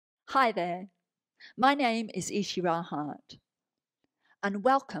Hi there, my name is Eeshi-Ra, and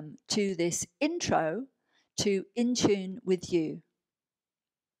welcome to this intro to In Tune with You.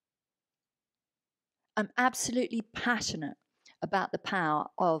 I'm absolutely passionate about the power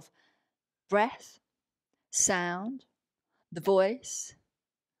of breath, sound, the voice,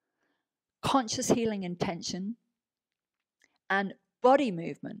 conscious healing intention, and body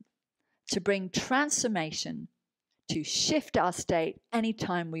movement to bring transformation, to shift our state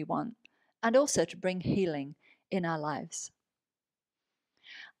anytime we want, and also to bring healing in our lives.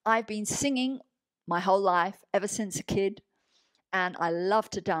 I've been singing my whole life, ever since a kid, and I love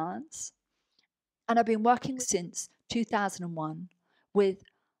to dance. And I've been working since 2001 with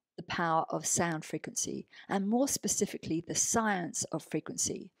the power of sound frequency, and more specifically, the science of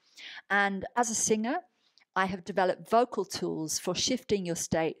frequency. And as a singer, I have developed vocal tools for shifting your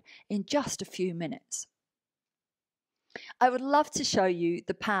state in just a few minutes. I would love to show you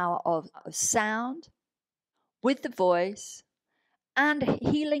the power of sound with the voice and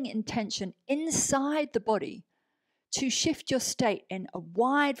healing intention inside the body to shift your state in a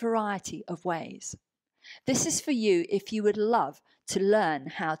wide variety of ways. This is for you if you would love to learn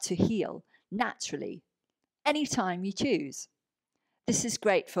how to heal naturally, anytime you choose. This is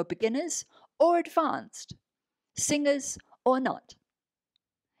great for beginners or advanced, singers or not.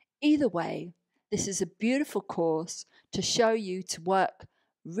 Either way, this is a beautiful course to show you to work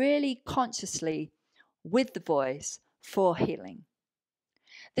really consciously with the voice for healing.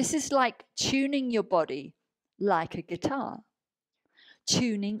 This is like tuning your body like a guitar,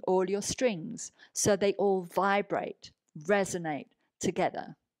 tuning all your strings so they all vibrate, resonate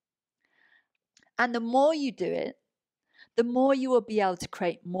together. And the more you do it, the more you will be able to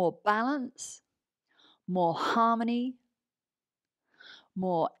create more balance, more harmony,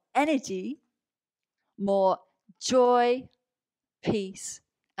 more energy, more joy, peace,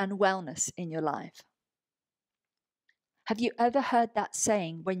 and wellness in your life. Have you ever heard that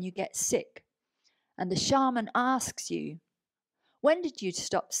saying when you get sick and the shaman asks you, when did you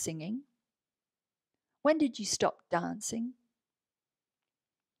stop singing? When did you stop dancing?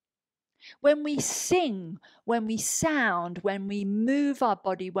 When we sing, when we sound, when we move our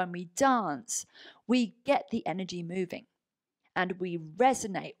body, when we dance, we get the energy moving and we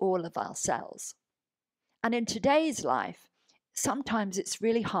resonate all of our cells. And in today's life, sometimes it's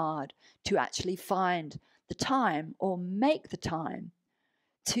really hard to actually find the time or make the time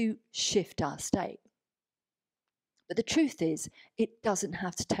to shift our state. But the truth is, it doesn't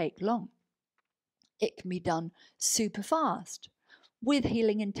have to take long. It can be done super fast with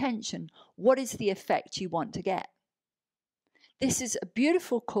healing intention. What is the effect you want to get? This is a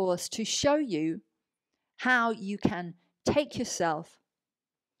beautiful course to show you how you can take yourself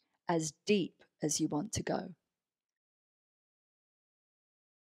as deep as you want to go.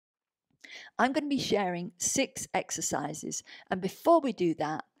 I'm going to be sharing 6 exercises, and before we do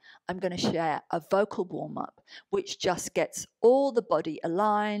that, I'm going to share a vocal warm-up which just gets all the body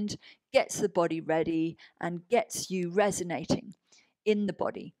aligned, gets the body ready, and gets you resonating in the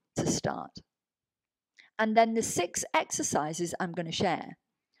body to start. And then the 6 exercises I'm going to share.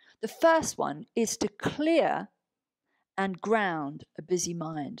 The first one is to clear and ground a busy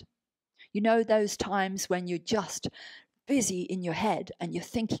mind. You know those times when you're just busy in your head and you're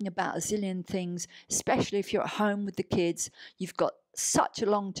thinking about a zillion things, especially if you're at home with the kids, you've got such a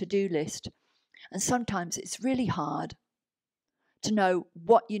long to-do list, and sometimes it's really hard to know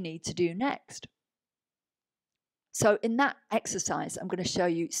what you need to do next. So in that exercise, I'm going to show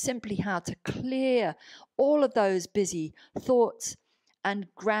you simply how to clear all of those busy thoughts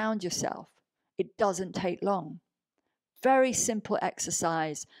and ground yourself. It doesn't take long. Very simple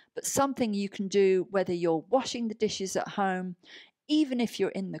exercise, but something you can do whether you're washing the dishes at home, even if you're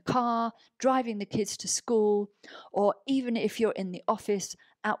in the car, driving the kids to school, or even if you're in the office,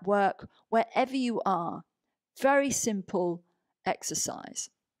 at work, wherever you are. Very simple exercise.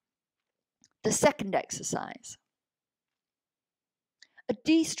 The second exercise, a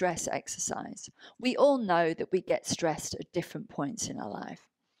de-stress exercise. We all know that we get stressed at different points in our life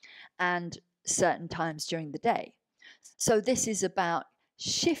and certain times during the day. So this is about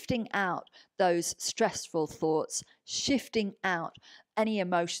shifting out those stressful thoughts, shifting out any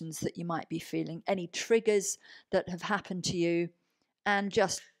emotions that you might be feeling, any triggers that have happened to you, and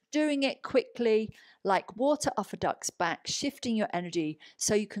just doing it quickly, like water off a duck's back, shifting your energy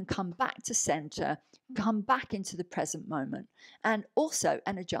so you can come back to center, come back into the present moment, and also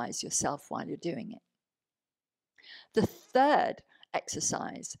energize yourself while you're doing it. The third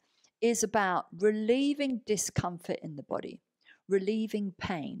exercise is about relieving discomfort in the body, relieving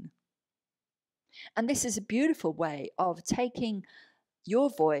pain. And this is a beautiful way of taking your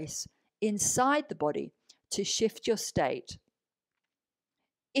voice inside the body to shift your state.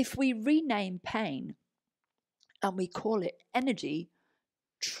 If we rename pain and we call it energy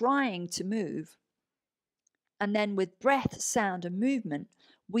trying to move, and then with breath, sound, and movement,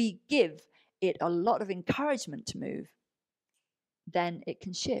 we give it a lot of encouragement to move, then it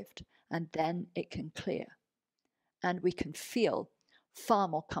can shift and then it can clear. And we can feel far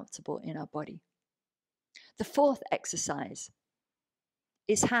more comfortable in our body. The fourth exercise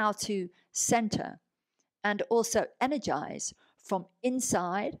is how to center and also energize from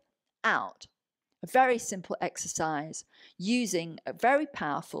inside out. A very simple exercise using a very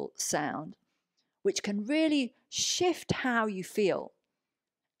powerful sound, which can really shift how you feel.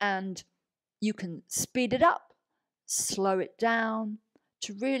 And you can speed it up, slow it down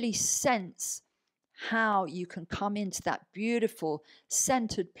to really sense how you can come into that beautiful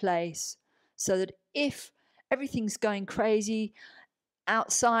centered place, so that if everything's going crazy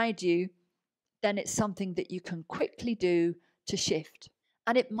outside you, then it's something that you can quickly do to shift.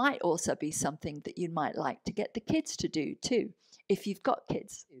 And it might also be something that you might like to get the kids to do too. If you've got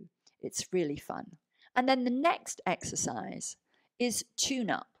kids, it's really fun. And then the next exercise is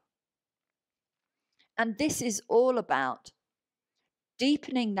tune up. And this is all about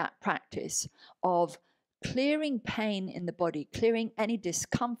deepening that practice of clearing pain in the body, clearing any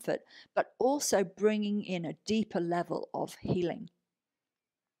discomfort, but also bringing in a deeper level of healing.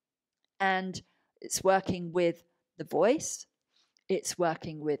 And it's working with the voice, it's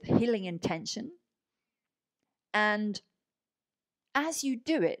working with healing intention. And as you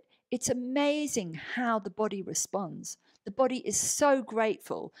do it, it's amazing how the body responds. The body is so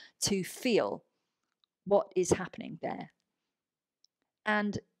grateful to feel what is happening there.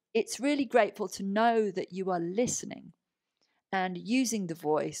 And it's really grateful to know that you are listening and using the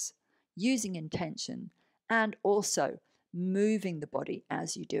voice, using intention, and also moving the body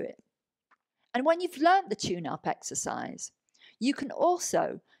as you do it. And when you've learned the tune-up exercise, you can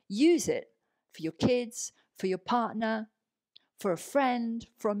also use it for your kids, for your partner, for a friend,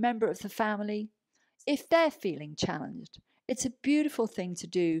 for a member of the family. If they're feeling challenged, it's a beautiful thing to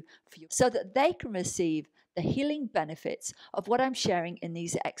do for you, so that they can receive the healing benefits of what I'm sharing in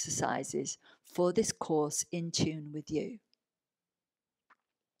these exercises for this course in tune with you.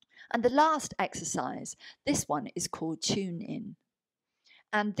 And the last exercise, this one is called Tune In.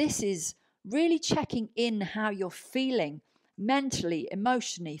 And this is really checking in how you're feeling mentally,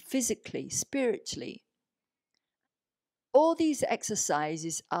 emotionally, physically, spiritually. All these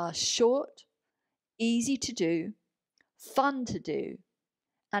exercises are short, easy to do, fun to do,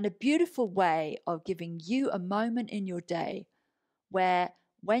 and a beautiful way of giving you a moment in your day where,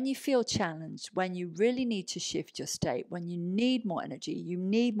 when you feel challenged, when you really need to shift your state, when you need more energy, you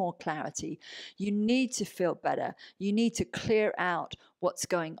need more clarity, you need to feel better, you need to clear out what's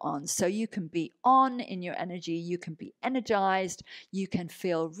going on so you can be on in your energy, you can be energized, you can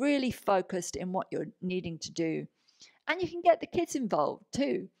feel really focused in what you're needing to do, and you can get the kids involved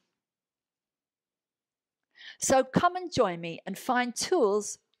too. So come and join me and find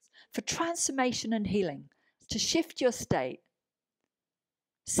tools for transformation and healing to shift your state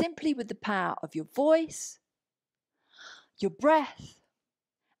simply with the power of your voice, your breath,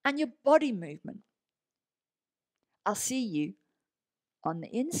 and your body movement. I'll see you on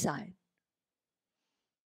the inside.